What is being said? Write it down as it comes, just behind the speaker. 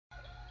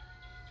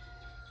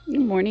Good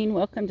morning,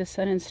 welcome to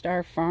Sun and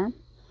Star Farm.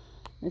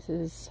 This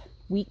is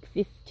week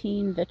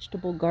 15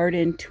 vegetable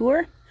garden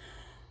tour.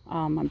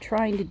 I'm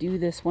trying to do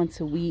this once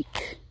a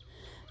week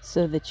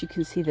so that you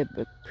can see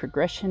the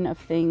progression of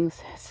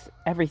things.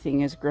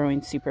 Everything is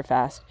growing super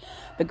fast.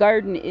 The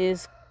garden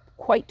is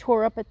quite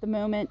tore up at the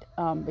moment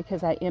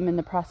because I am in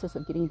the process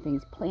of getting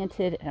things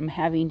planted, and I'm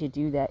having to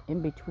do that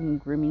in between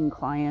grooming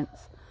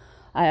clients.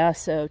 I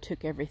also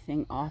took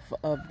everything off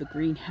of the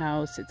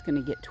greenhouse. It's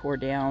going to get tore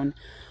down.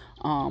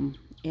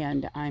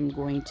 And I'm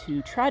going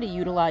to try to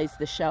utilize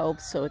the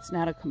shelves so it's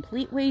not a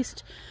complete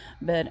waste,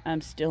 but I'm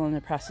still in the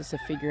process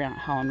of figuring out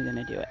how I'm going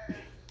to do it.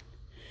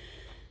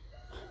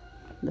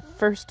 The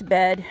first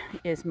bed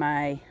is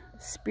my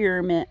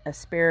spearmint,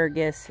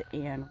 asparagus,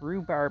 and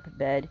rhubarb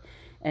bed,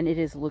 and it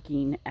is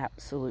looking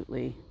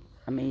absolutely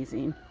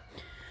amazing.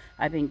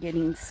 I've been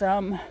getting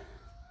some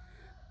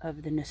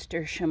of the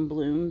nasturtium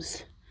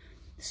blooms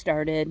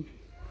started.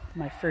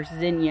 My first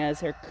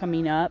zinnias are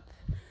coming up.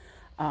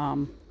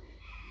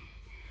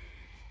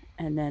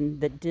 And then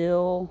the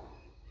dill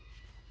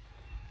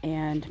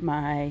and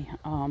my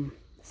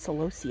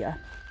celosia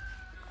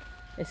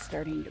is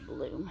starting to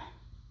bloom.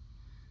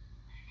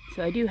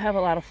 So I do have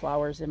a lot of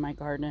flowers in my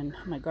garden.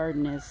 My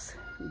garden has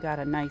got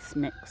a nice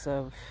mix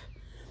of,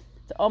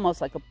 it's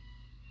almost like a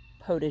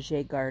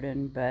potager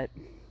garden, but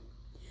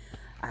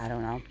I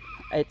don't know.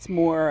 It's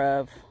more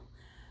of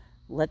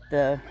let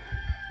the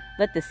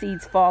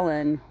seeds fall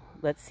in,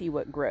 let's see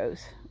what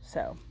grows.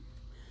 So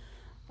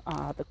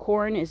the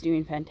corn is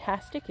doing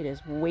fantastic. It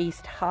is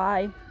waist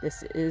high.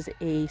 This is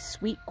a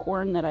sweet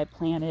corn that I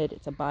planted.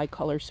 It's a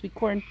bicolor sweet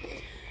corn.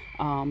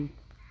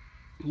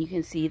 You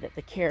can see that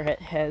the carrot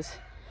has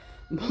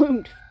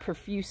bloomed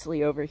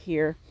profusely over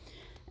here.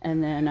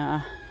 And then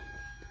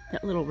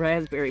that little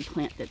raspberry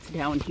plant that's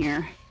down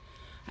here,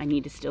 I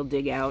need to still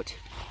dig out,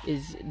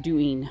 is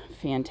doing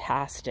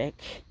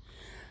fantastic.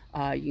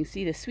 You can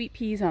see the sweet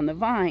peas on the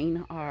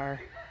vine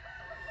are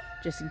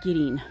just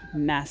getting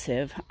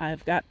massive.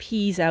 I've got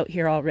peas out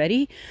here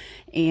already,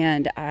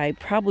 and I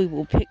probably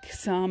will pick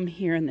some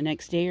here in the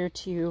next day or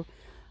two.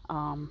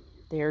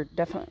 They're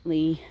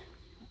definitely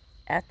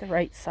at the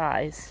right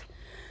size,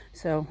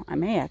 so I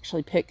may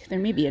actually pick, there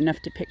may be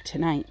enough to pick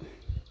tonight.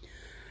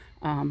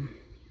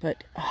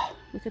 But oh,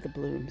 look at the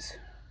blooms.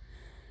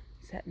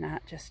 Is that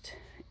not just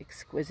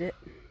exquisite?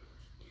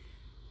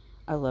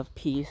 I love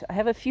peas. I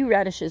have a few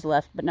radishes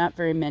left, but not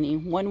very many.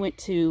 One went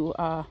to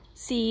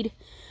seed,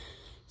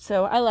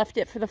 so I left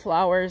it for the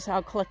flowers.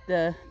 I'll collect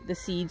the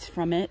seeds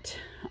from it.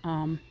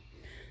 Then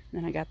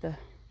I got the,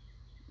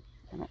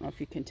 I don't know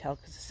if you can tell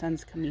because the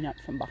sun's coming up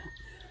from behind,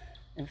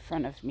 in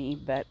front of me,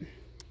 but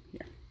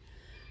here,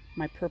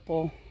 my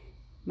purple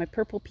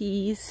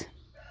peas.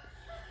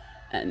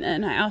 And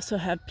then I also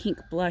have pink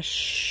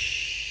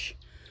blush.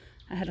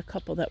 I had a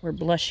couple that were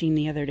blushing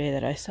the other day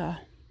that I saw.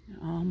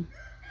 I'm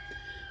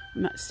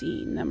not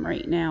seeing them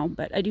right now,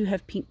 but I do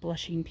have pink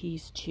blushing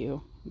peas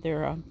too.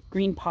 They're a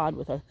green pod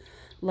with a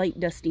light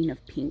dusting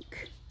of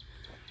pink.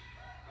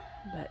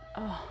 But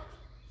oh,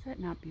 is that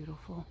not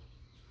beautiful?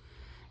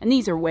 And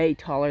these are way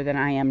taller than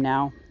I am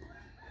now.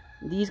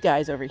 These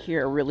guys over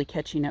here are really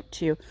catching up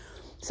too.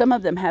 Some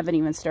of them haven't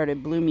even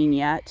started blooming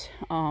yet.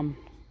 The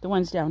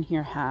ones down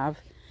here have,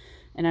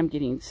 and I'm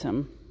getting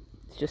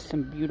just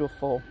some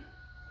beautiful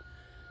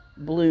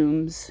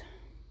blooms,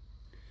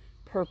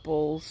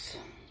 purples,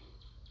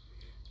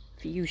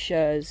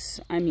 fuchsias.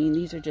 I mean,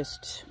 these are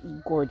just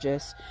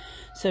gorgeous.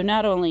 So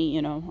not only,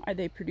 you know, are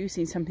they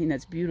producing something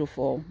that's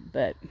beautiful,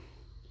 but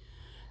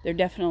they're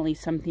definitely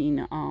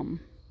something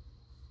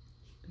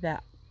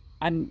that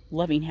I'm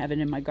loving having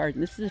in my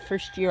garden. This is the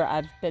first year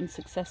I've been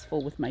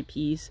successful with my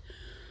peas.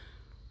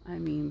 I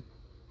mean,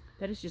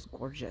 that is just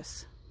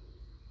gorgeous.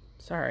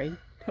 Sorry,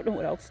 don't know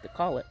what else to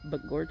call it,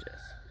 but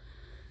gorgeous.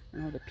 You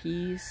know, the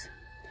peas.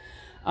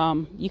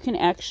 You can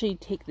actually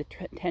take the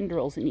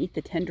tendrils and eat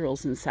the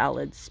tendrils in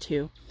salads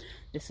too.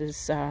 This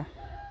is a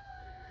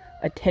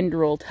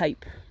tendril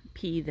type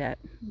pea that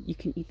you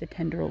can eat the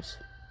tendrils.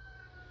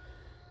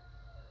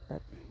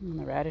 But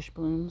the radish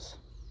blooms.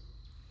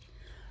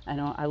 I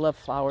know I love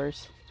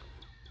flowers.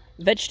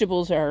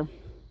 Vegetables are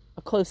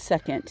a close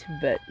second,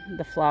 but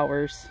the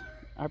flowers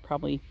are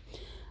probably,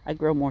 I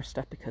grow more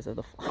stuff because of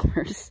the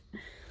flowers.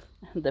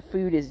 The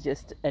food is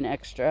just an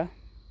extra.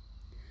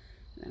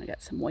 And I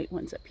got some white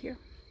ones up here.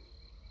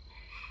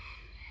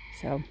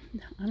 So,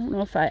 I don't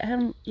know if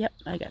yep,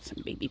 I got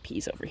some baby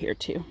peas over here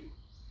too.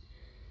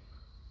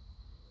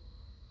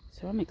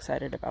 So I'm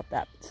excited about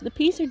that. So the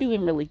peas are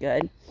doing really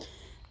good.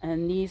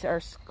 And these are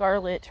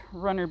scarlet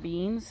runner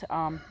beans.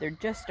 They're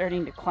just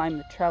starting to climb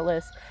the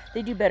trellis.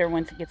 They do better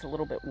once it gets a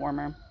little bit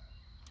warmer.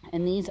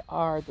 And these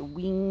are the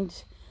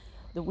winged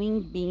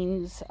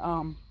beans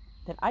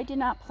that I did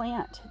not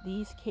plant.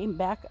 These came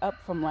back up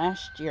from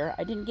last year.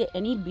 I didn't get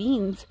any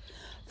beans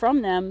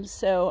from them,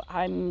 so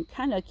I'm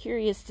kind of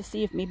curious to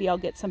see if maybe I'll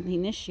get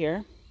something this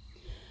year.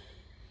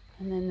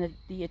 And then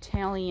the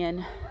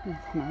Italian,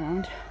 come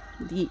around,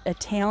 the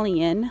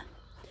Italian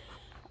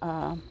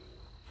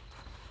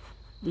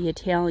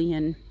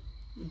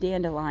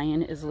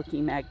dandelion is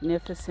looking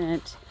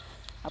magnificent.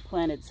 I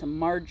planted some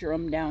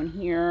marjoram down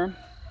here.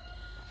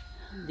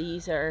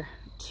 These are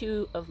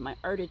 2 of my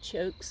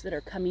artichokes that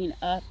are coming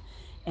up,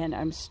 and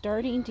I'm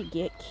starting to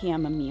get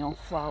chamomile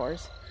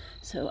flowers.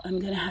 So I'm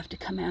gonna have to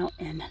come out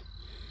and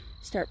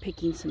start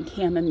picking some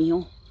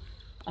chamomile.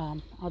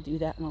 I'll do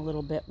that in a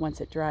little bit once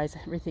it dries.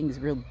 Everything's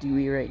real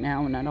dewy right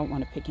now, and I don't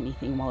want to pick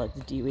anything while it's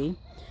dewy.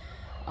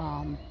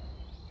 I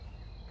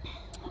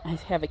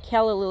have a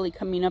calla lily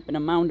coming up in a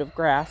mound of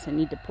grass. I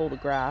need to pull the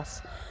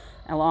grass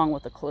along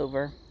with the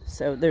clover.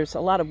 So there's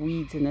a lot of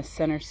weeds in this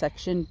center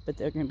section, but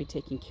they're going to be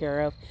taken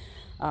care of.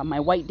 My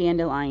white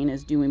dandelion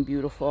is doing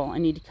beautiful. I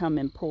need to come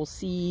and pull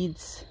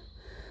seeds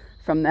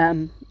from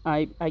them.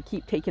 I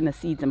keep taking the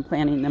seeds and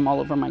planting them all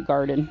over my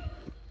garden.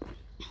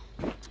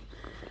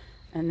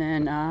 And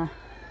then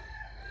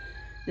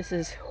this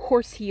is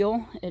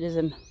horseheal. It is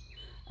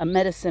a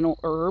medicinal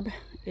herb.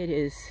 It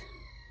is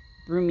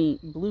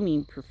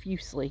blooming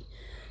profusely.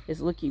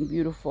 It's looking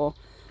beautiful.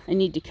 I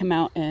need to come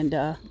out and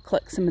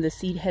collect some of the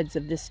seed heads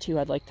of this too.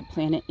 I'd like to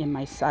plant it in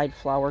my side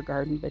flower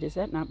garden. But is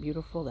that not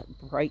beautiful?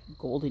 That bright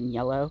golden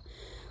yellow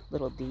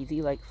little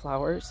daisy-like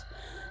flowers.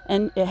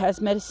 And it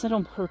has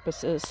medicinal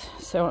purposes,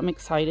 so I'm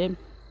excited.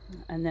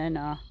 And then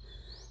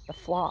the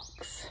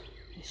phlox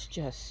is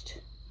just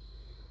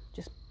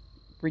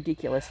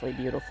ridiculously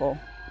beautiful.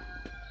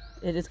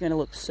 It is going to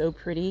look so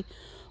pretty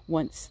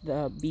once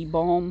the bee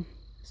balm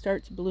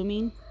starts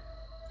blooming.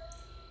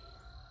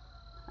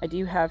 I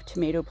do have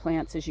tomato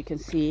plants, as you can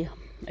see.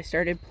 I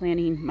started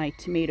planting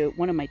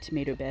one of my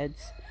tomato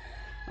beds.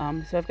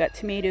 So I've got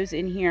tomatoes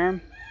in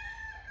here.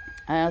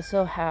 I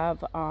also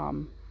have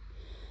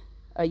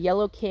a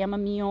yellow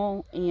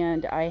chamomile,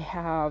 and I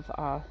have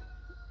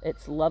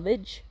it's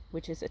lovage,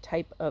 which is a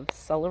type of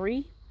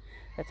celery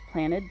that's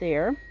planted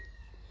there.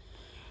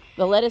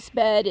 The lettuce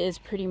bed is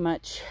pretty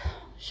much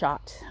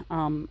shot.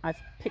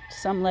 I've picked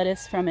some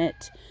lettuce from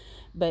it,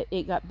 but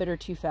it got bitter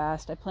too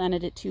fast. I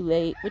planted it too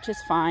late, which is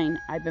fine.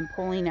 I've been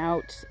pulling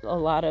out a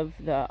lot of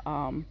the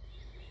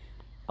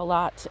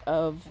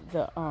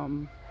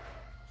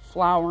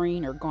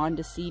flowering or gone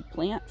to seed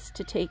plants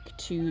to take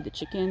to the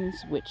chickens,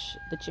 which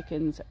the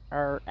chickens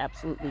are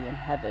absolutely in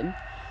heaven.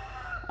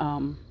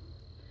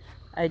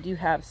 I do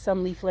have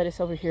some leaf lettuce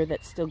over here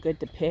that's still good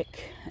to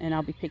pick, and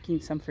I'll be picking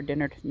some for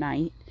dinner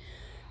tonight.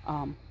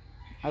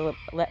 I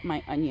let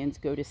my onions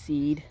go to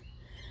seed.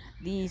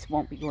 These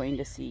won't be going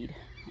to seed.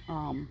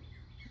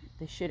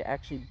 They should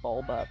actually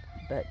bulb up,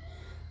 but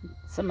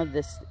some of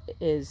this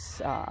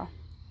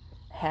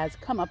has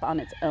come up on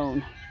its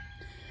own,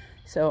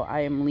 so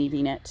I am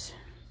leaving it.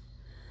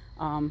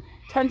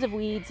 Tons of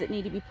weeds that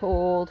need to be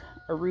pulled.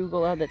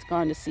 Arugula that's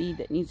gone to seed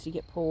that needs to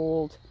get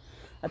pulled.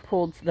 I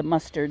pulled the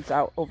mustards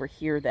out over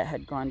here that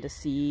had gone to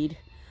seed.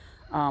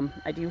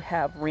 I do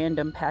have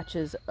random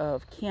patches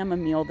of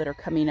chamomile that are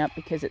coming up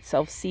because it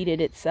self-seeded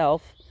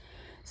itself.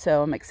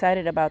 So I'm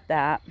excited about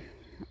that.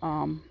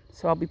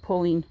 So I'll be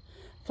pulling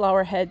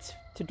flower heads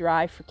to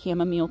dry for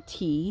chamomile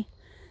tea.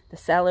 The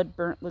salad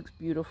burnt looks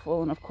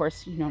beautiful. And of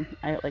course, you know,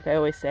 like I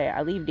always say,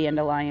 I leave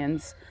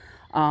dandelions.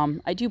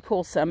 I do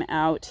pull some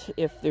out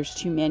if there's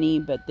too many,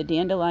 but the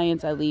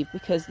dandelions I leave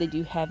because they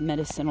do have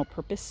medicinal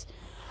purpose.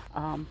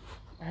 I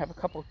have a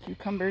couple of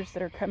cucumbers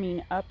that are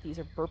coming up. These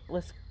are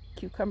burpless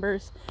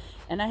cucumbers,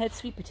 and I had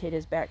sweet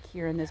potatoes back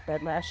here in this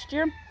bed last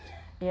year,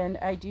 and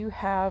I do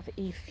have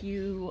a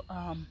few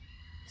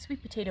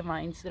sweet potato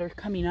vines that are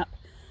coming up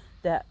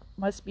that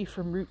must be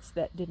from roots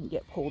that didn't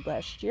get pulled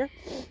last year.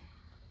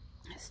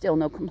 Still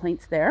no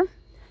complaints there.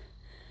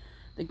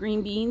 The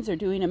green beans are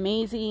doing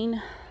amazing.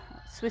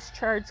 Swiss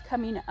chard's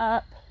coming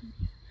up.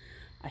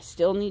 I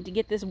still need to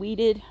get this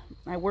weeded.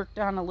 I worked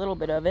on a little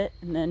bit of it,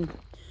 and then,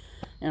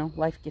 you know,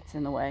 life gets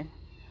in the way.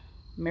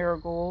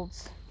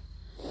 Marigolds.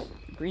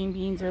 Green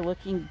beans are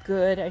looking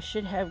good. I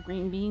should have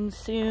green beans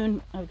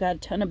soon. I've got a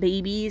ton of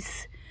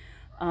babies.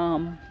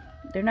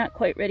 They're not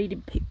quite ready to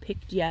be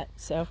picked yet,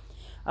 so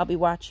I'll be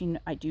watching.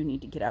 I do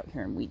need to get out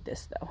here and weed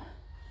this though.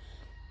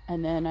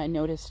 And then I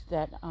noticed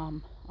that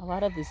a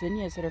lot of the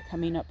zinnias that are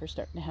coming up are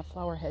starting to have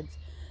flower heads,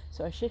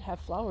 so I should have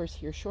flowers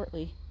here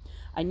shortly.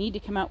 I need to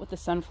come out with the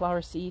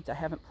sunflower seeds. I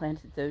haven't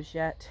planted those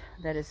yet.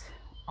 That is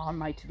on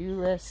my to-do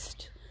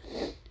list.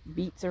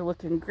 Beets are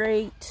looking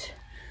great.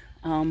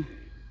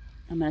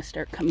 I'm going to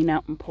start coming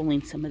out and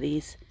pulling some of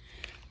these.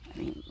 I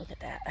mean, look at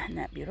that. Isn't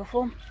that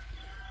beautiful?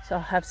 So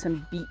I'll have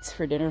some beets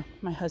for dinner.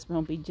 My husband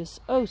will be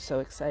just oh so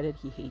excited.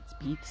 He hates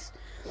beets.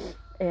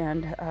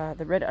 And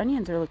the red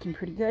onions are looking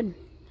pretty good.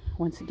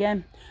 Once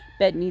again,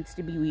 bed needs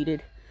to be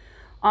weeded.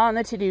 On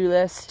the to-do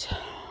list.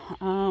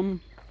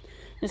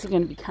 This is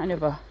going to be kind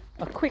of a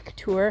quick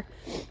tour.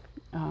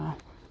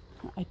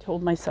 I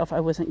told myself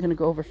I wasn't going to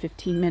go over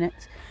 15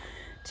 minutes.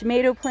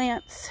 Tomato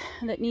plants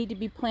that need to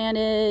be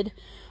planted.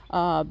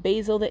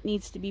 Basil that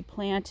needs to be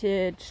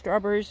planted.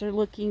 Strawberries are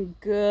looking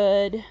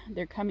good.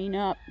 They're coming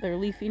up. They're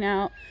leafing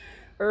out.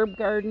 Herb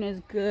garden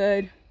is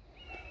good.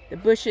 The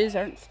bushes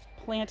aren't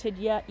planted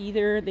yet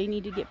either. They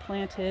need to get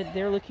planted.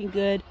 They're looking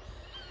good.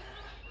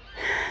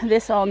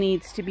 This all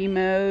needs to be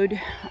mowed.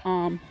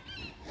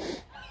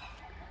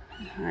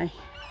 I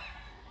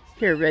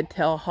hear a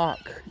red-tailed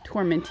hawk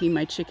tormenting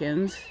my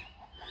chickens.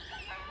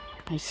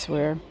 I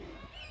swear.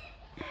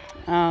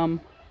 The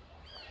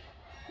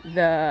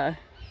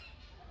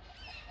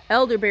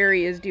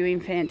elderberry is doing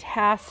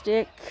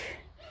fantastic,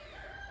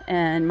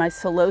 and my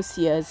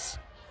celosia is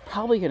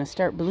probably going to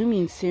start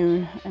blooming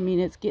soon. I mean,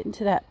 it's getting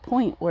to that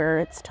point where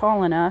it's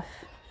tall enough.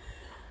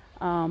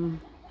 The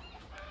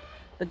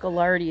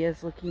gaillardia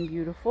is looking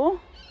beautiful.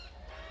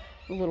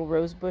 The little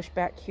rose bush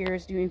back here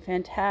is doing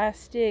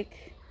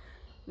fantastic.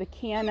 The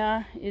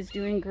canna is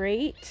doing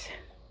great.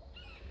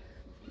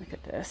 Look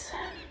at this.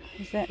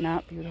 Is that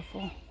not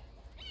beautiful?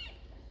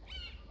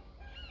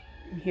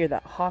 You hear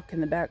that hawk in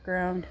the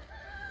background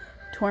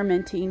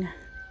tormenting.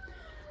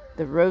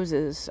 The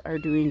roses are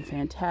doing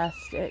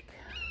fantastic.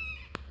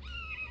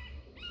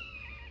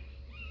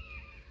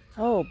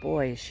 Oh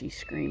boy, is she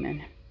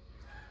screaming.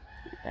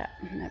 Look at that.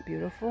 Isn't that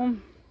beautiful?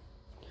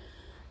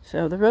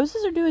 So the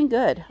roses are doing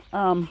good.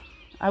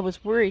 I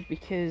was worried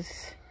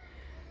because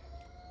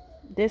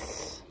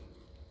this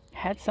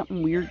had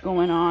something weird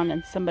going on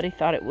and somebody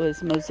thought it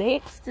was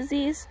mosaic's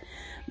disease,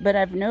 but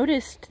I've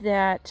noticed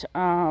that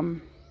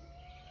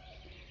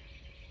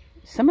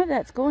some of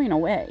that's going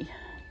away.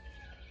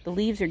 The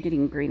leaves are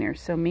getting greener,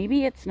 so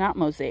maybe it's not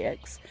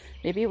mosaics.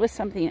 Maybe it was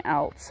something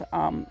else.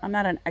 I'm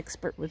not an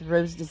expert with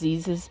rose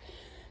diseases,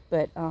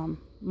 but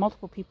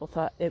multiple people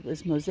thought it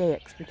was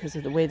mosaics because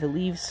of the way the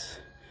leaves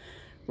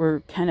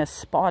were kind of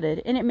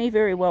spotted, and it may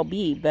very well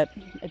be, but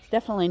it's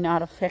definitely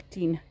not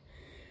affecting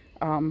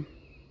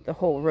the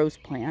whole rose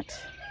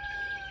plant,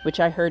 which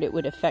I heard it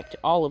would affect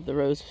all of the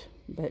rose,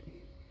 but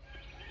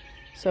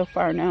so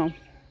far no.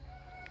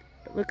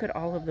 But look at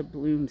all of the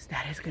blooms.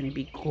 That is going to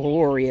be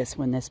glorious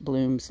when this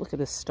blooms. Look at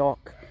this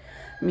stalk.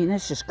 I mean,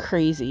 that's just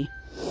crazy.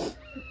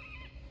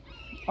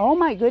 Oh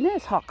my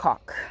goodness,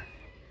 hawk.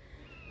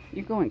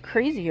 You're going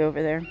crazy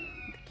over there.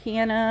 The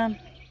canna,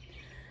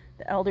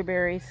 the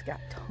elderberries got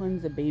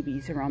tons of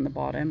babies around the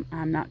bottom.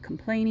 I'm not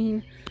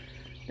complaining.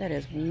 That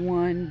is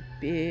one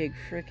big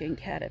freaking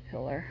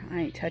caterpillar. I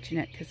ain't touching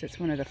it because it's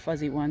one of the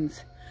fuzzy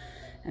ones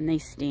and they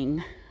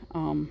sting.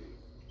 I'm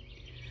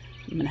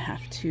gonna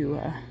have to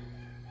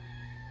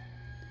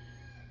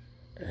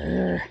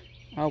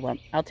oh well,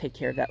 I'll take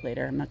care of that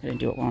later. I'm not gonna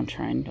do it while I'm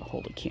trying to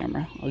hold a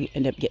camera. I'll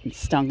end up getting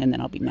stung and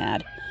then I'll be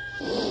mad.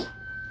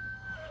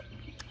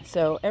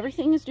 So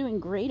everything is doing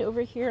great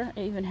over here.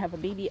 I even have a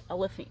baby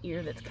elephant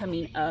ear that's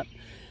coming up.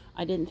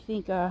 I didn't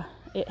think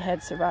it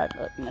had survived.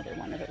 Oh, another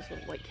one of those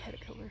little white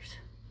caterpillars.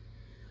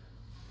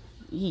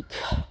 Eek.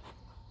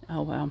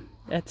 Oh well,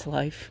 that's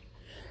life.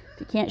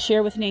 If you can't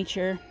share with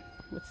nature,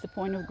 what's the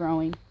point of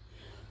growing?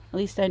 At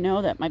least I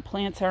know that my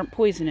plants aren't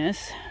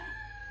poisonous.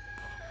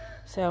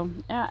 So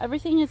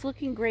everything is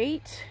looking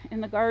great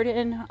in the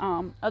garden,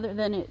 other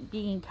than it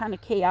being kind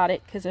of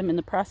chaotic because I'm in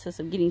the process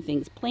of getting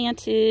things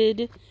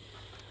planted.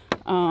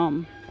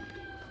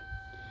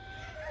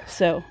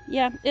 So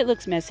yeah, it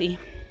looks messy.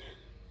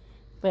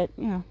 But,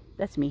 you know,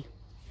 that's me.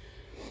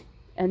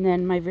 And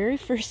then my very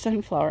first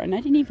sunflower, and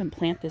I didn't even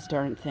plant this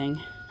darn thing.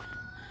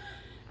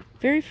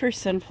 Very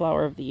first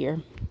sunflower of the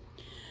year.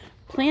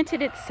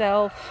 Planted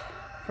itself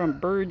from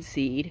bird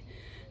seed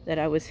that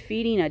I was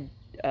feeding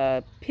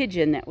a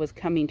pigeon that was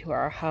coming to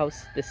our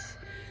house this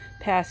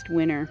past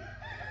winter.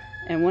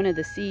 And one of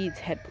the seeds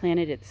had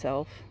planted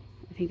itself.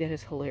 I think that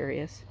is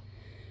hilarious.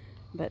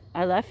 But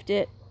I left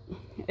it.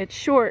 It's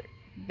short,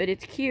 but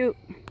it's cute.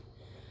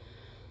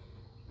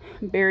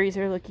 Berries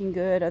are looking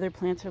good. Other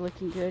plants are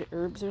looking good.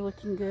 Herbs are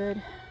looking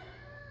good.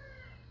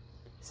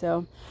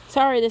 So,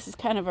 sorry this is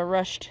kind of a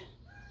rushed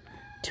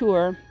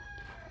tour.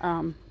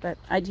 But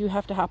I do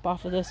have to hop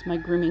off of this. My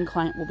grooming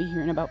client will be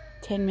here in about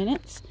 10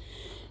 minutes.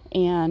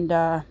 And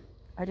I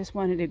just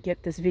wanted to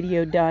get this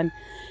video done.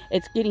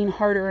 It's getting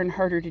harder and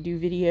harder to do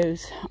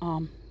videos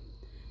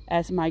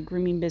as my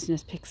grooming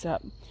business picks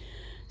up.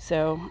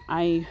 So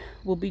I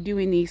will be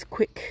doing these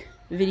quick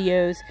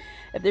videos.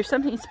 If there's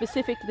something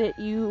specific that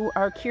you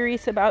are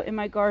curious about in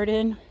my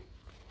garden,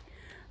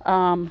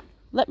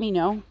 let me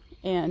know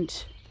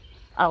and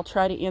I'll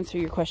try to answer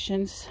your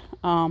questions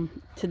to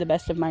the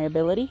best of my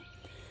ability.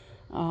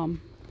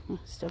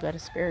 Still got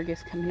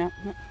asparagus coming up.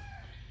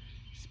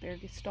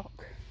 Asparagus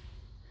stalk.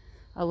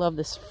 I love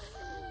this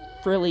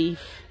frilly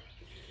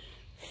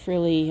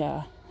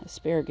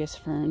asparagus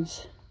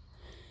ferns.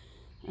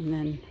 And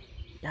then,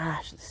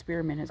 gosh, the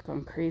spearmint is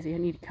going crazy. I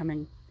need to come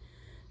and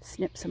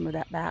snip some of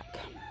that back.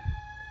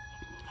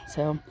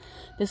 So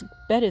this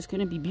bed is going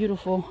to be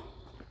beautiful.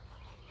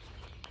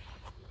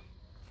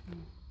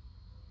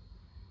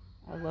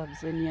 I love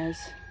zinnias.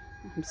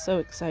 I'm so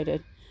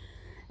excited.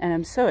 And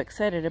I'm so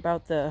excited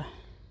about the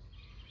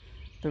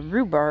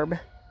rhubarb.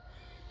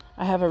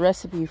 I have a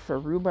recipe for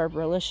rhubarb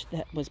relish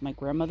that was my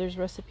grandmother's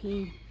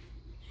recipe.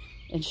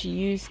 And she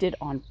used it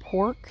on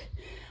pork.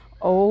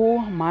 Oh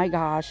my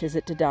gosh, is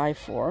it to die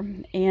for.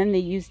 And they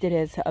used it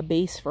as a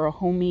base for a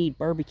homemade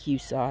barbecue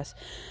sauce.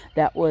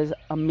 That was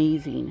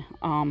amazing.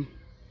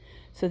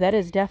 So that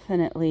is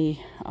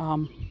definitely,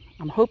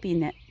 I'm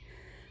hoping that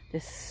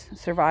this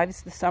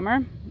survives the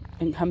summer.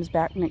 and comes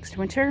back next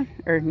winter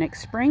or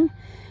next spring.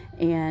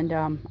 And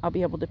I'll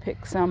be able to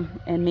pick some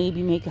and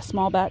maybe make a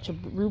small batch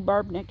of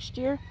rhubarb next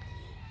year.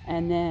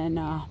 And then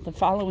the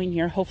following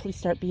year, hopefully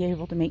start being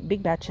able to make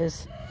big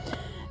batches.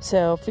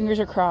 So fingers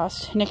are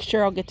crossed. Next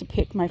year I'll get to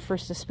pick my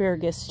first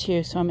asparagus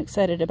too, so I'm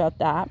excited about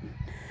that.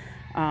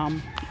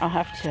 I'll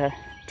have to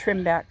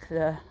trim back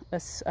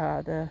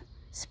the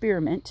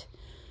spearmint,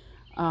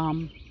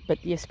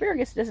 but the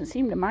asparagus doesn't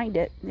seem to mind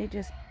it. It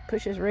just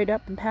pushes right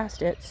up and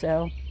past it,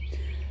 so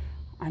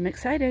I'm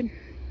excited.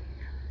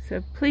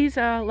 So please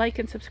like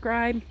and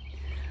subscribe.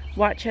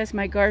 Watch as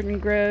my garden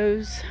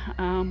grows.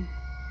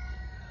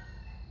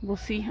 We'll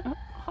see. Oh,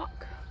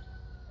 hawk.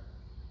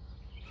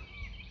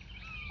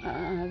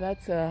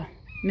 That's a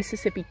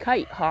Mississippi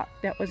kite hawk.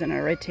 That wasn't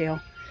a red tail.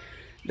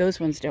 Those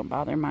ones don't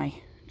bother my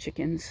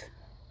chickens.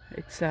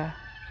 It's the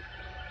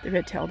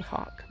red-tailed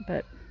hawk.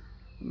 But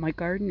my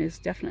garden is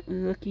definitely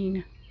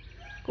looking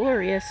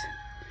glorious.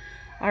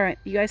 All right,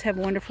 you guys have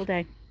a wonderful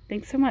day.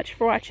 Thanks so much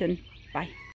for watching. Bye.